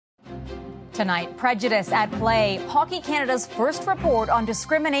Tonight, prejudice at play. Hockey Canada's first report on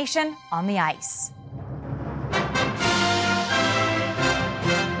discrimination on the ice.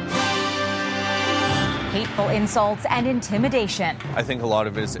 Hateful insults and intimidation. I think a lot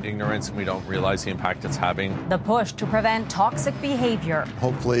of it is ignorance and we don't realize the impact it's having. The push to prevent toxic behavior.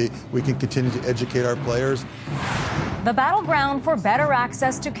 Hopefully, we can continue to educate our players. The battleground for better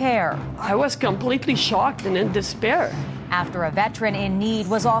access to care. I was completely shocked and in despair. After a veteran in need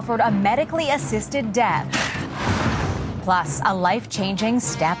was offered a medically assisted death. Plus, a life-changing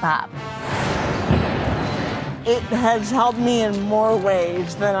step up. It has helped me in more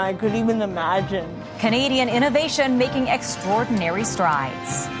ways than I could even imagine. Canadian innovation making extraordinary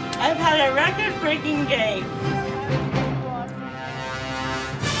strides. I've had a record-breaking day.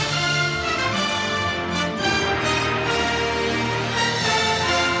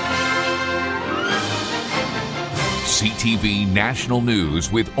 CTV National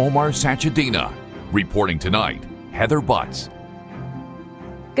News with Omar Sachedina. Reporting tonight, Heather Butts.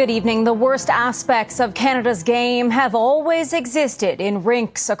 Good evening. The worst aspects of Canada's game have always existed in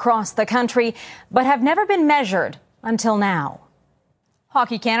rinks across the country, but have never been measured until now.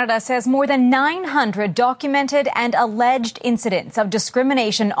 Hockey Canada says more than 900 documented and alleged incidents of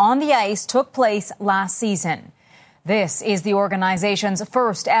discrimination on the ice took place last season. This is the organization's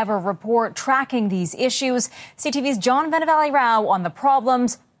first ever report tracking these issues. CTV's John Venevali-Rao on the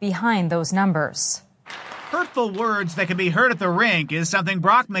problems behind those numbers. Hurtful words that can be heard at the rink is something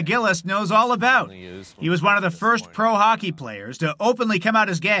Brock McGillis knows all about. He was one of the first pro hockey players to openly come out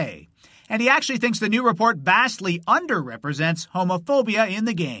as gay. And he actually thinks the new report vastly underrepresents homophobia in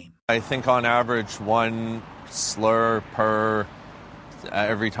the game. I think on average one slur per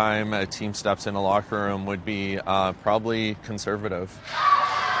every time a team steps in a locker room would be probably conservative.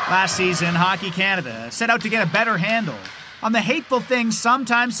 Last season, Hockey Canada set out to get a better handle on the hateful things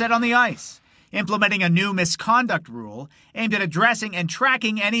sometimes said on the ice, implementing a new misconduct rule aimed at addressing and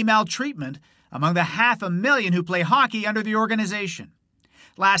tracking any maltreatment among the 500,000 who play hockey under the organization.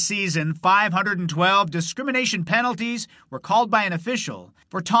 Last season, 512 discrimination penalties were called by an official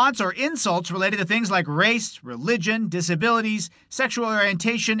for taunts or insults related to things like race, religion, disabilities, sexual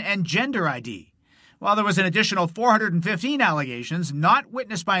orientation, and gender ID, while there was an additional 415 allegations not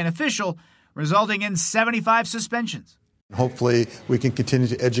witnessed by an official, resulting in 75 suspensions. Hopefully, we can continue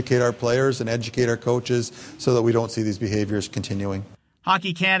to educate our players and educate our coaches so that we don't see these behaviors continuing.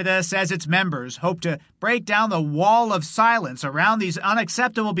 Hockey Canada says its members hope to break down the wall of silence around these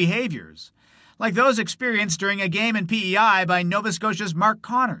unacceptable behaviors, like those experienced during a game in PEI by Nova Scotia's Mark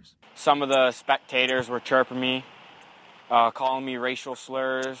Connors. Some of the spectators were chirping me, calling me racial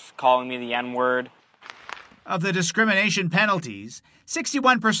slurs, calling me the N-word. Of the discrimination penalties,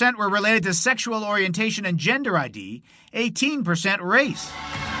 61% were related to sexual orientation and gender ID, 18% race.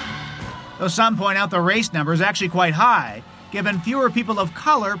 Though some point out the race number is actually quite high, given fewer people of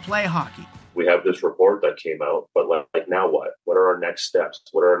color play hockey. We have this report that came out, but like now what? What are our next steps?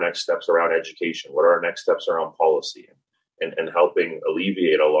 What are our next steps around education? What are our next steps around policy and helping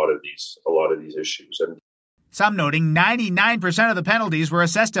alleviate a lot of these issues? And some noting 99% of the penalties were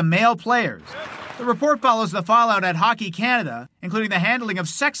assessed to male players. The report follows the fallout at Hockey Canada, including the handling of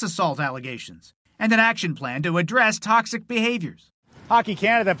sex assault allegations and an action plan to address toxic behaviors. Hockey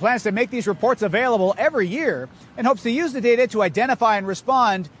Canada plans to make these reports available every year and hopes to use the data to identify and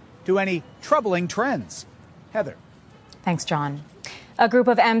respond to any troubling trends. Heather. Thanks, John. A group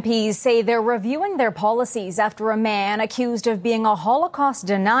of MPs say they're reviewing their policies after a man accused of being a Holocaust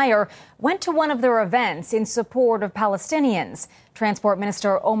denier went to one of their events in support of Palestinians. Transport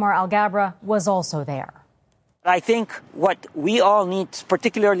Minister Omar Al-Gabra was also there. I think what we all need,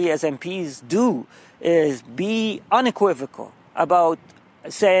 particularly as MPs, do is be unequivocal about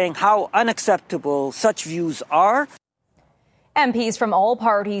saying how unacceptable such views are. MPs from all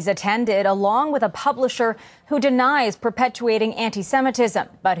parties attended, along with a publisher who denies perpetuating anti-Semitism,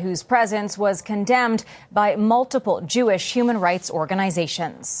 but whose presence was condemned by multiple Jewish human rights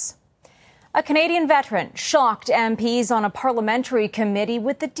organizations. A Canadian veteran shocked MPs on a parliamentary committee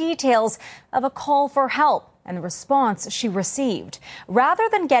with the details of a call for help and the response she received. Rather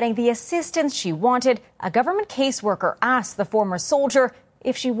than getting the assistance she wanted, a government caseworker asked the former soldier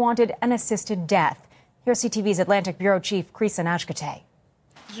if she wanted an assisted death. Here's CTV's Atlantic Bureau Chief, Krisa Najkate.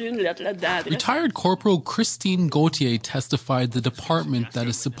 Retired Corporal Christine Gauthier testified the department that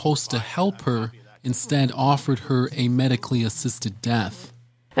is supposed to help her instead offered her a medically assisted death.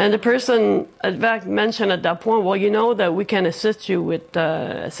 And the person, in fact, mentioned at that point, well, you know that we can assist you with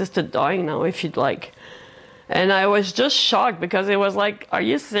assisted dying now if you'd like. And I was just shocked because it was like, are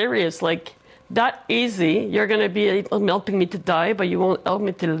you serious? Like, that easy, you're going to be helping me to die, but you won't help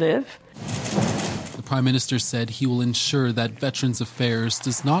me to live? Prime Minister said he will ensure that Veterans Affairs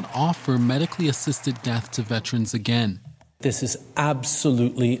does not offer medically assisted death to veterans again. This is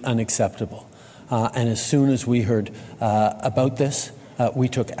absolutely unacceptable. And as soon as we heard about this, we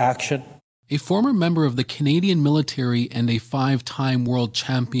took action. A former member of the Canadian military and a 5-time world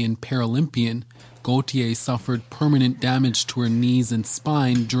champion Paralympian, Gauthier suffered permanent damage to her knees and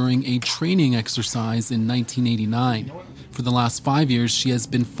spine during a training exercise in 1989. For the last 5 years, she has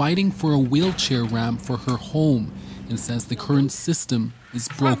been fighting for a wheelchair ramp for her home and says the current system is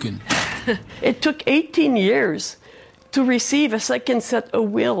broken. It took 18 years to receive a second set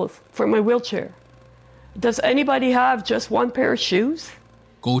of wheels for my wheelchair. Does anybody have just one pair of shoes?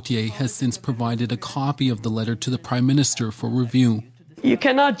 Gauthier has since provided a copy of the letter to the Prime Minister for review. You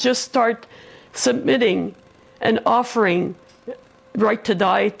cannot just start submitting and offering right to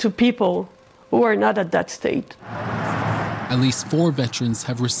die to people who are not at that state. At least 4 veterans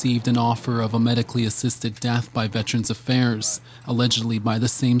have received an offer of a medically assisted death by Veterans Affairs, allegedly by the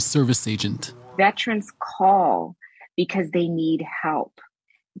same service agent. Veterans call because they need help.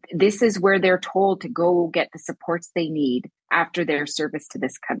 This is where they're told to go get the supports they need after their service to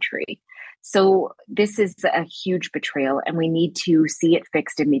this country. So this is a huge betrayal, and we need to see it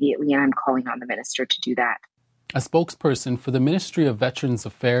fixed immediately, and I'm calling on the minister to do that. A spokesperson for the Ministry of Veterans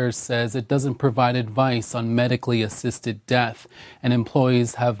Affairs says it doesn't provide advice on medically assisted death, and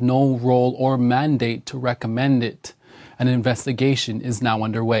employees have no role or mandate to recommend it. An investigation is now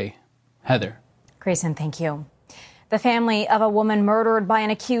underway. Heather. Grayson, thank you. The family of a woman murdered by an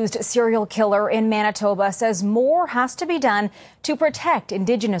accused serial killer in Manitoba says more has to be done to protect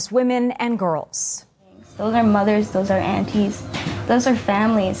Indigenous women and girls. Those are mothers, those are aunties, those are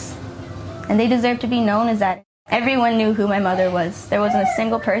families, and they deserve to be known as that. Everyone knew who my mother was. There wasn't a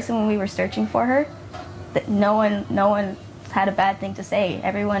single person when we were searching for her that no one had a bad thing to say.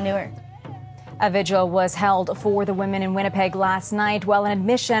 Everyone knew her. A vigil was held for the women in Winnipeg last night while an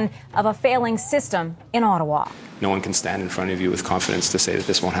admission of a failing system in Ottawa. No one can stand in front of you with confidence to say that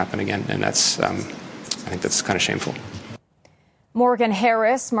this won't happen again, and that's, I think that's kind of shameful. Morgan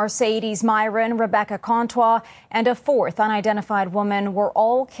Harris, Mercedes Myron, Rebecca Contois, and a 4th unidentified woman were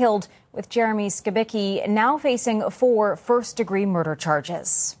all killed, with Jeremy Skibicki now facing 4 first-degree murder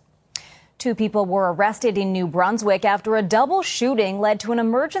charges. 2 people were arrested in New Brunswick after a double shooting led to an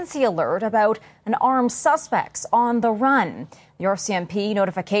emergency alert about an armed suspect on the run. The RCMP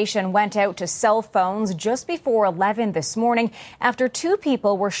notification went out to cell phones just before 11 this morning after 2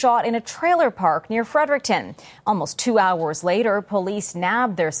 people were shot in a trailer park near Fredericton. Almost 2 hours later, police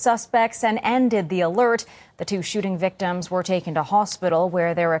nabbed their suspects and ended the alert. The 2 shooting victims were taken to hospital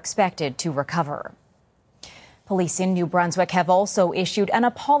where they're expected to recover. Police in New Brunswick have also issued an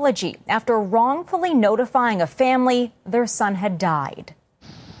apology after wrongfully notifying a family their son had died.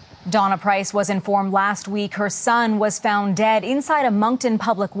 Donna Price was informed last week her son was found dead inside a Moncton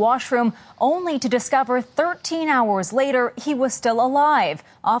public washroom, only to discover 13 hours later he was still alive.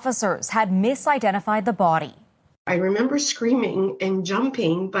 Officers had misidentified the body. I remember screaming and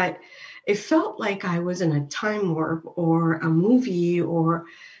jumping, but it felt like I was in a time warp or a movie or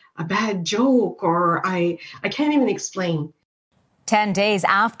a bad joke, or I can't even explain. 10 days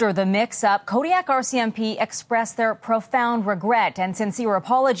after the mix-up, Kodiak RCMP expressed their profound regret and sincere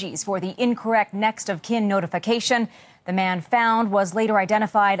apologies for the incorrect next of kin notification. The man found was later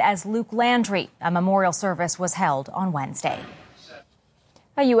identified as Luke Landry. A memorial service was held on Wednesday.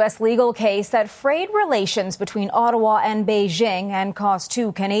 A U.S. legal case that frayed relations between Ottawa and Beijing and cost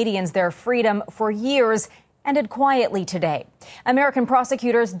 2 Canadians their freedom for years ended quietly today. American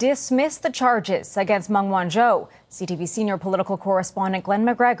prosecutors dismissed the charges against Meng Wanzhou. CTV senior political correspondent Glenn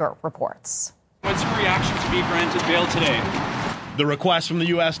McGregor reports. What's your reaction to be granted bail today? The request from the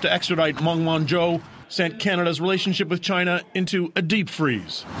U.S. to extradite Meng Wanzhou sent Canada's relationship with China into a deep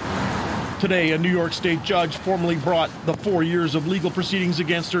freeze. Today, a New York state judge formally brought the 4 years of legal proceedings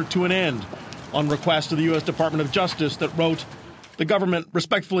against her to an end on request of the U.S. Department of Justice that wrote, "The government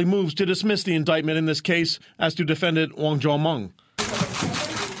respectfully moves to dismiss the indictment in this case as to defendant Wang Zhaomeng."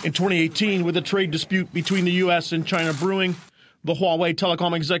 In 2018, with a trade dispute between the U.S. and China brewing, the Huawei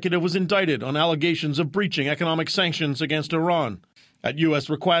telecom executive was indicted on allegations of breaching economic sanctions against Iran. At U.S.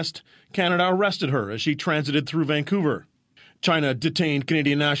 request, Canada arrested her as she transited through Vancouver. China detained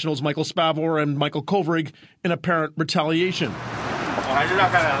Canadian nationals Michael Spavor and Michael Kovrig in apparent retaliation.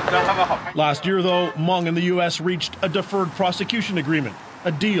 Last year, though, Meng and the U.S. reached a deferred prosecution agreement,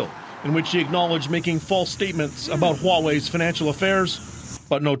 a deal in which she acknowledged making false statements about Huawei's financial affairs,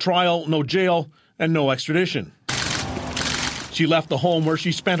 but no trial, no jail, and no extradition. She left the home where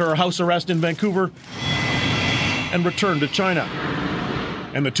she spent her house arrest in Vancouver and returned to China.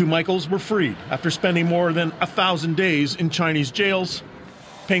 And the two Michaels were freed after spending more than 1,000 days in Chinese jails,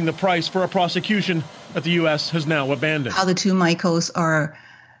 paying the price for a prosecution that the U.S. has now abandoned. How the two Michaels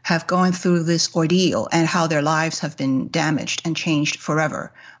have gone through this ordeal and how their lives have been damaged and changed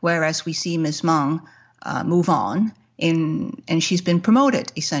forever, whereas we see Ms. Meng move on, and she's been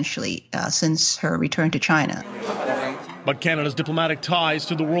promoted, essentially, since her return to China. But Canada's diplomatic ties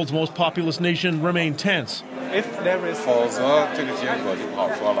to the world's most populous nation remain tense,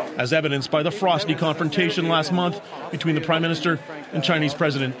 as evidenced by the frosty confrontation last month between the Prime Minister and Chinese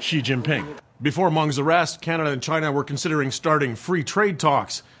President Xi Jinping. Before Meng's arrest, Canada and China were considering starting free trade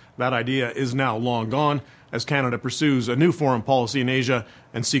talks. That idea is now long gone as Canada pursues a new foreign policy in Asia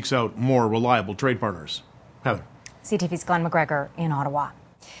and seeks out more reliable trade partners. Heather. CTV's Glenn McGregor in Ottawa.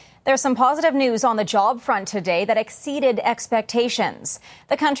 There's some positive news on the job front today that exceeded expectations.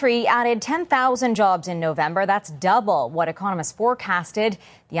 The country added 10,000 jobs in November. That's double what economists forecasted.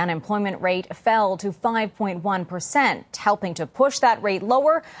 The unemployment rate fell to 5.1%, helping to push that rate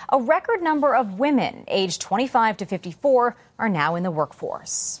lower. A record number of women aged 25 to 54 are now in the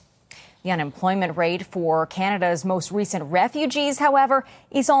workforce. The unemployment rate for Canada's most recent refugees, however,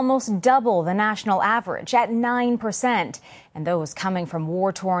 is almost double the national average at 9%. And those coming from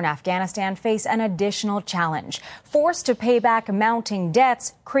war-torn Afghanistan face an additional challenge, forced to pay back mounting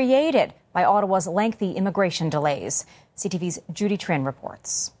debts created by Ottawa's lengthy immigration delays. CTV's Judy Trin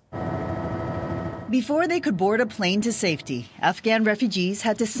reports. Before they could board a plane to safety, Afghan refugees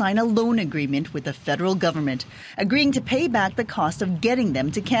had to sign a loan agreement with the federal government, agreeing to pay back the cost of getting them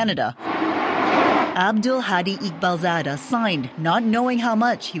to Canada. Abdul Hadi Iqbalzada signed, not knowing how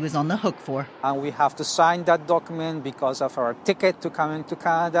much he was on the hook for. And we have to sign that document because of our ticket to come into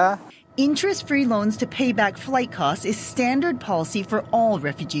Canada. Interest-free loans to pay back flight costs is standard policy for all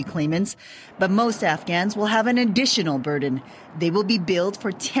refugee claimants, but most Afghans will have an additional burden. They will be billed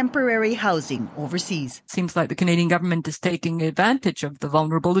for temporary housing overseas. Seems like the Canadian government is taking advantage of the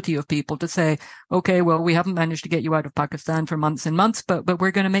vulnerability of people to say, okay, well, we haven't managed to get you out of Pakistan for months and months, but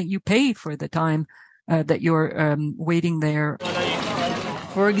we're going to make you pay for the time that you're waiting there.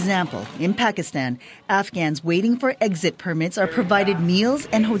 For example, in Pakistan, Afghans waiting for exit permits are provided meals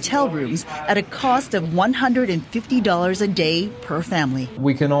and hotel rooms at a cost of $150 a day per family.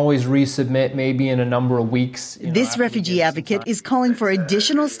 We can always resubmit maybe in a number of weeks. This refugee advocate is calling for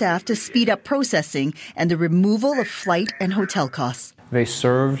additional staff to speed up processing and the removal of flight and hotel costs. They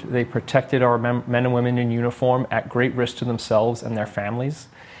served, they protected our men and women in uniform at great risk to themselves and their families.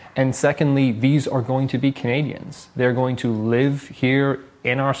 And secondly, these are going to be Canadians. They're going to live here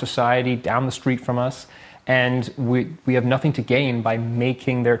in our society, down the street from us, and we have nothing to gain by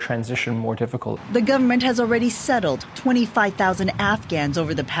making their transition more difficult. The government has already settled 25,000 Afghans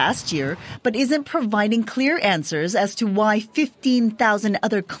over the past year, but isn't providing clear answers as to why 15,000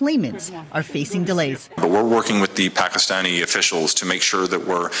 other claimants are facing delays. But we're working with the Pakistani officials to make sure that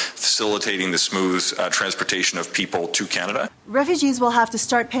we're facilitating the smooth transportation of people to Canada. Refugees will have to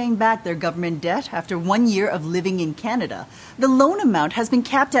start paying back their government debt after 1 year of living in Canada. The loan amount has been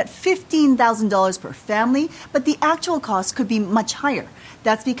capped at $15,000 per family, but the actual cost could be much higher.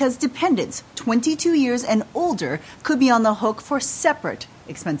 That's because dependents 22 years and older could be on the hook for separate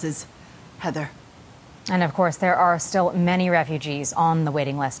expenses. Heather. And of course, there are still many refugees on the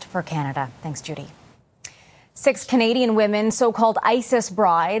waiting list for Canada. Thanks, Judy. 6 Canadian women, so-called ISIS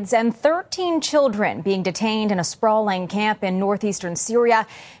brides, and 13 children being detained in a sprawling camp in northeastern Syria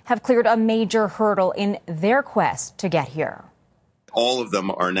have cleared a major hurdle in their quest to get here. All of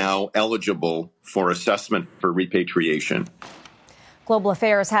them are now eligible for assessment for repatriation. Global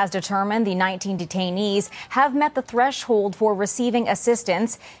Affairs has determined the 19 detainees have met the threshold for receiving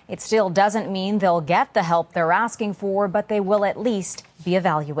assistance. It still doesn't mean they'll get the help they're asking for, but they will at least be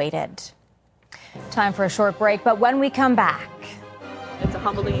evaluated. Time for a short break, but when we come back, it's a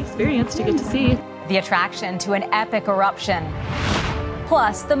humbling experience to get to see the attraction to an epic eruption,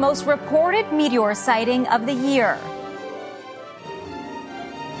 plus the most reported meteor sighting of the year.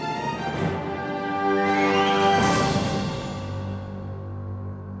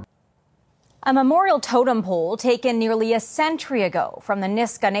 A memorial totem pole taken nearly a century ago from the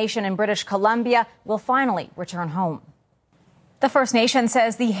Nisga'a Nation in British Columbia will finally return home. The First Nation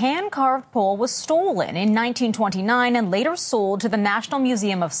says the hand-carved pole was stolen in 1929 and later sold to the National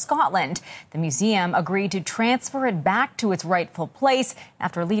Museum of Scotland. The museum agreed to transfer it back to its rightful place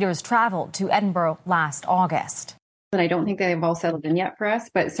after leaders traveled to Edinburgh last August. And I don't think they've all settled in yet for us,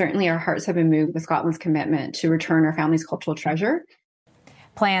 but certainly our hearts have been moved with Scotland's commitment to return our family's cultural treasure.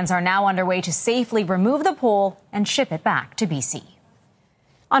 Plans are now underway to safely remove the pole and ship it back to BC.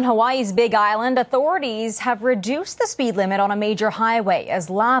 On Hawaii's Big Island, authorities have reduced the speed limit on a major highway as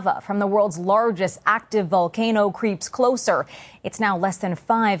lava from the world's largest active volcano creeps closer. It's now less than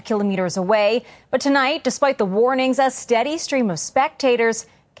 5 kilometers away. But tonight, despite the warnings, a steady stream of spectators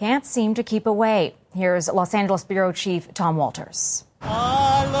can't seem to keep away. Here's Los Angeles Bureau Chief Tom Walters.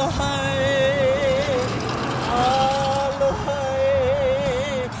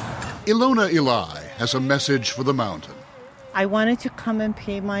 Ilona Ilai has a message for the mountain. I wanted to come and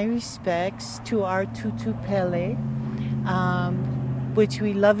pay my respects to our Tutu Pele, which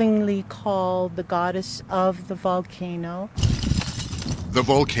we lovingly call the goddess of the volcano. The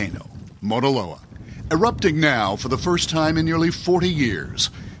volcano, Mauna Loa, erupting now for the first time in nearly 40 years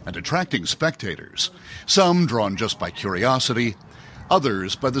and attracting spectators, some drawn just by curiosity,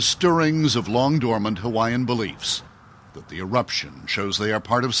 others by the stirrings of long-dormant Hawaiian beliefs that the eruption shows they are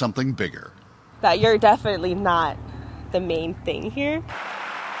part of something bigger. That you're definitely not the main thing here.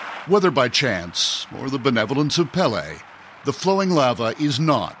 Whether by chance or the benevolence of Pele, the flowing lava is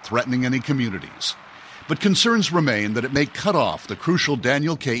not threatening any communities. But concerns remain that it may cut off the crucial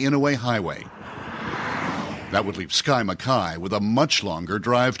Daniel K. Inouye Highway. That would leave Sky Mackay with a much longer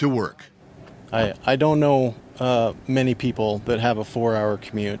drive to work. I don't know many people that have a 4-hour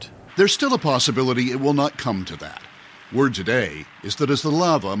commute. There's still a possibility it will not come to that. Word today is that as the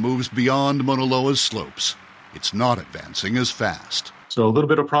lava moves beyond Mauna Loa's slopes, it's not advancing as fast. So a little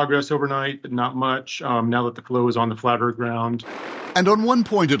bit of progress overnight, but not much now that the flow is on the flatter ground. And on one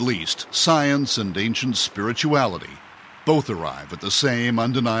point at least, science and ancient spirituality both arrive at the same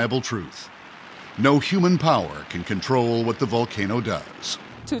undeniable truth. No human power can control what the volcano does.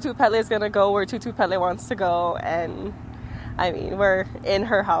 Tutu Pele is going to go where Tutu Pele wants to go, and I mean, we're in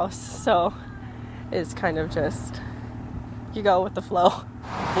her house, so it's kind of just, you go with the flow.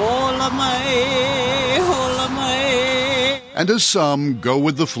 And as some go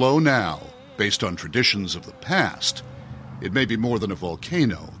with the flow now, based on traditions of the past, it may be more than a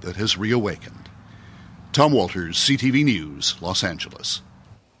volcano that has reawakened. Tom Walters, CTV News, Los Angeles.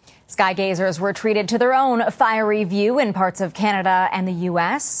 Sky gazers were treated to their own fiery view in parts of Canada and the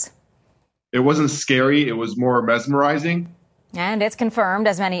U.S. It wasn't scary, it was more mesmerizing. And it's confirmed,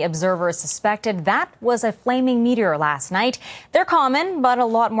 as many observers suspected, that was a flaming meteor last night. They're common, but a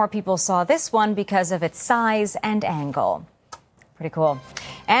lot more people saw this one because of its size and angle. Pretty cool.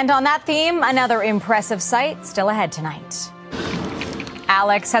 And on that theme, another impressive sight still ahead tonight.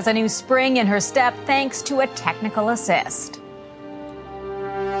 Alex has a new spring in her step thanks to a technical assist.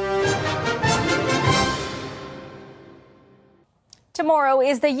 Tomorrow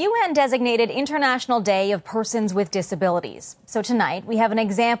is the UN-designated International Day of Persons with Disabilities. So tonight, we have an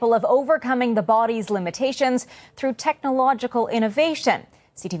example of overcoming the body's limitations through technological innovation.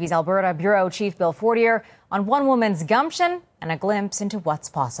 CTV's Alberta Bureau Chief Bill Fortier on one woman's gumption and a glimpse into what's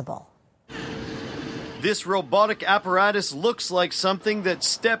possible. This robotic apparatus looks like something that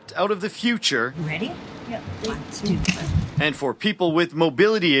stepped out of the future. Ready? Yep. 1, 2, 3. And for people with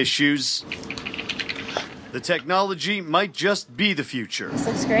mobility issues, the technology might just be the future. This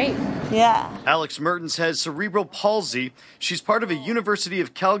looks great. Yeah. Alex Mertens has cerebral palsy. She's part of a University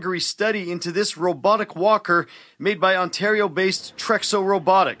of Calgary study into this robotic walker made by Ontario-based Trexo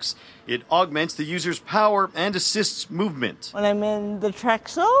Robotics. It augments the user's power and assists movement. When I'm in the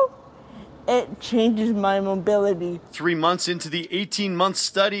Trexo, it changes my mobility. 3 months into the 18-month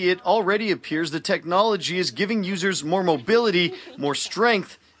study, it already appears the technology is giving users more mobility, more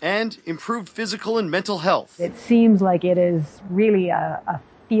strength, and improved physical and mental health. It seems like it is really a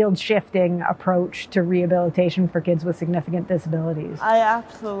field-shifting approach to rehabilitation for kids with significant disabilities. I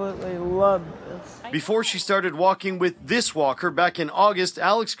absolutely love this. Before she started walking with this walker back in August,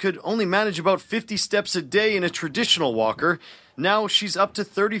 Alex could only manage about 50 steps a day in a traditional walker. Now she's up to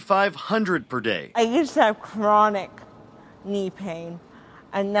 3,500 per day. I used to have chronic knee pain,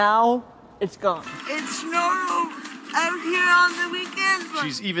 and now it's gone. It's normal out here on the weekends.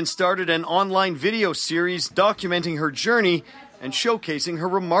 She's even started an online video series documenting her journey and showcasing her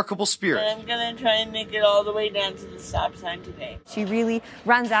remarkable spirit. I'm going to try and make it all the way down to the stop sign today. She really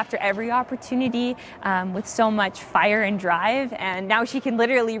runs after every opportunity with so much fire and drive, and now she can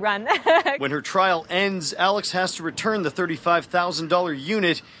literally run. When her trial ends, Alex has to return the $35,000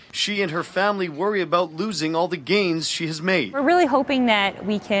 unit. She and her family worry about losing all the gains she has made. We're really hoping that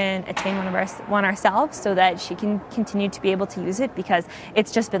we can attain one ourselves so that she can continue to be able to use it, because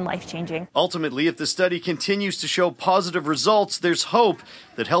it's just been life-changing. Ultimately, if the study continues to show positive results, there's hope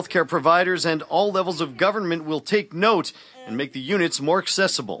that healthcare providers and all levels of government will take note and make the units more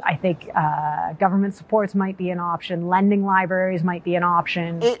accessible. I think Government supports might be an option. Lending libraries might be an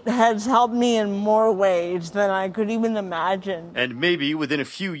option. It has helped me in more ways than I could even imagine. And maybe within a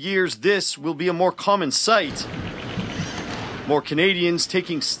few years, this will be a more common sight. More Canadians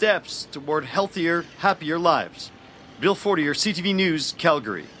taking steps toward healthier, happier lives. Bill Fortier, CTV News,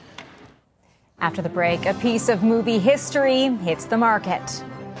 Calgary. After the break, a piece of movie history hits the market.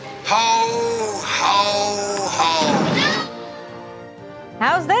 Ho, ho, ho.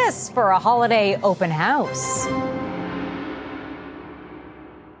 How's this for a holiday open house?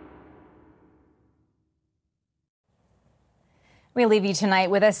 We leave you tonight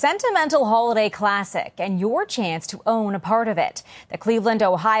with a sentimental holiday classic and your chance to own a part of it. The Cleveland,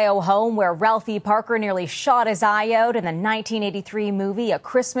 Ohio home where Ralphie Parker nearly shot his eye out in the 1983 movie A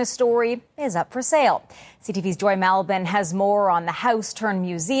Christmas Story is up for sale. CTV's Joy Malbin has more on the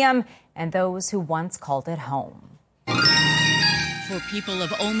house-turned-museum and those who once called it home. For people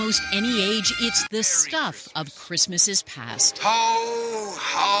of almost any age, it's the stuff of Christmases past. Ho,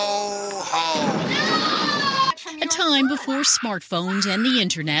 ho, ho. A time before smartphones and the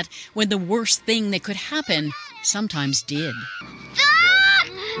internet, when the worst thing that could happen sometimes did.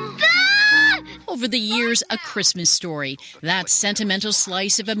 Over the years, A Christmas Story, that sentimental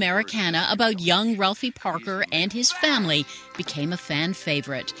slice of Americana about young Ralphie Parker and his family, became a fan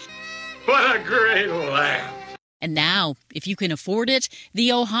favorite. What a great laugh. And now, if you can afford it,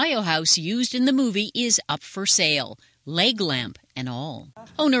 the Ohio house used in the movie is up for sale, leg lamp and all.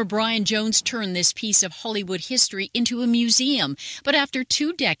 Owner Brian Jones turned this piece of Hollywood history into a museum, but after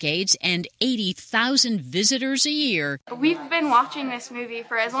 2 decades and 80,000 visitors a year, we've been watching this movie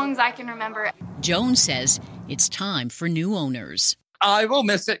for as long as I can remember. Jones says it's time for new owners. I will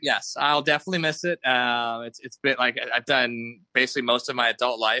miss it, yes. I'll definitely miss it. It's been like I've done basically most of my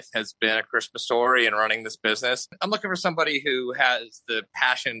adult life has been A Christmas Story and running this business. I'm looking for somebody who has the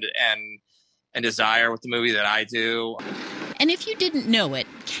passion and desire with the movie that I do. And if you didn't know it,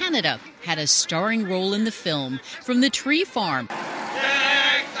 Canada had a starring role in the film, from the tree farm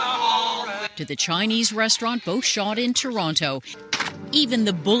to the Chinese restaurant, both shot in Toronto. Even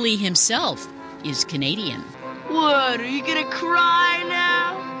the bully himself is Canadian. What, are you gonna cry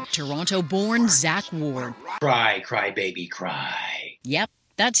now? Toronto-born Zach Ward. Cry, cry, baby, cry. Yep,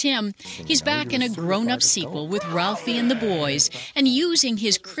 that's him. He's back in a grown-up sequel with Ralphie and the boys and using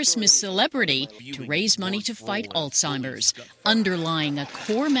his Christmas celebrity to raise money to fight Alzheimer's, underlying a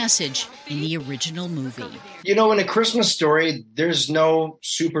core message in the original movie. You know, in A Christmas Story, there's no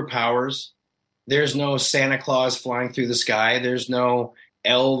superpowers. There's no Santa Claus flying through the sky. There's no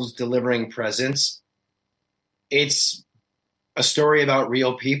elves delivering presents. It's a story about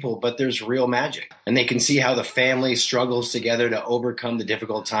real people, but there's real magic. And they can see how the family struggles together to overcome the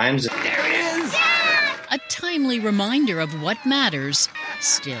difficult times. There it is! A timely reminder of what matters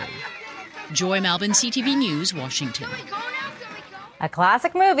still. Joy Malbin, CTV News, Washington. A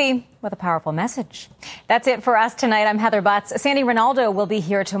classic movie with a powerful message. That's it for us tonight. I'm Heather Butts. Sandy Ronaldo will be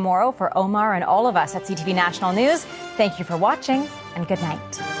here tomorrow for Omar and all of us at CTV National News. Thank you for watching and good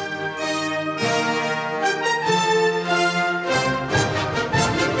night.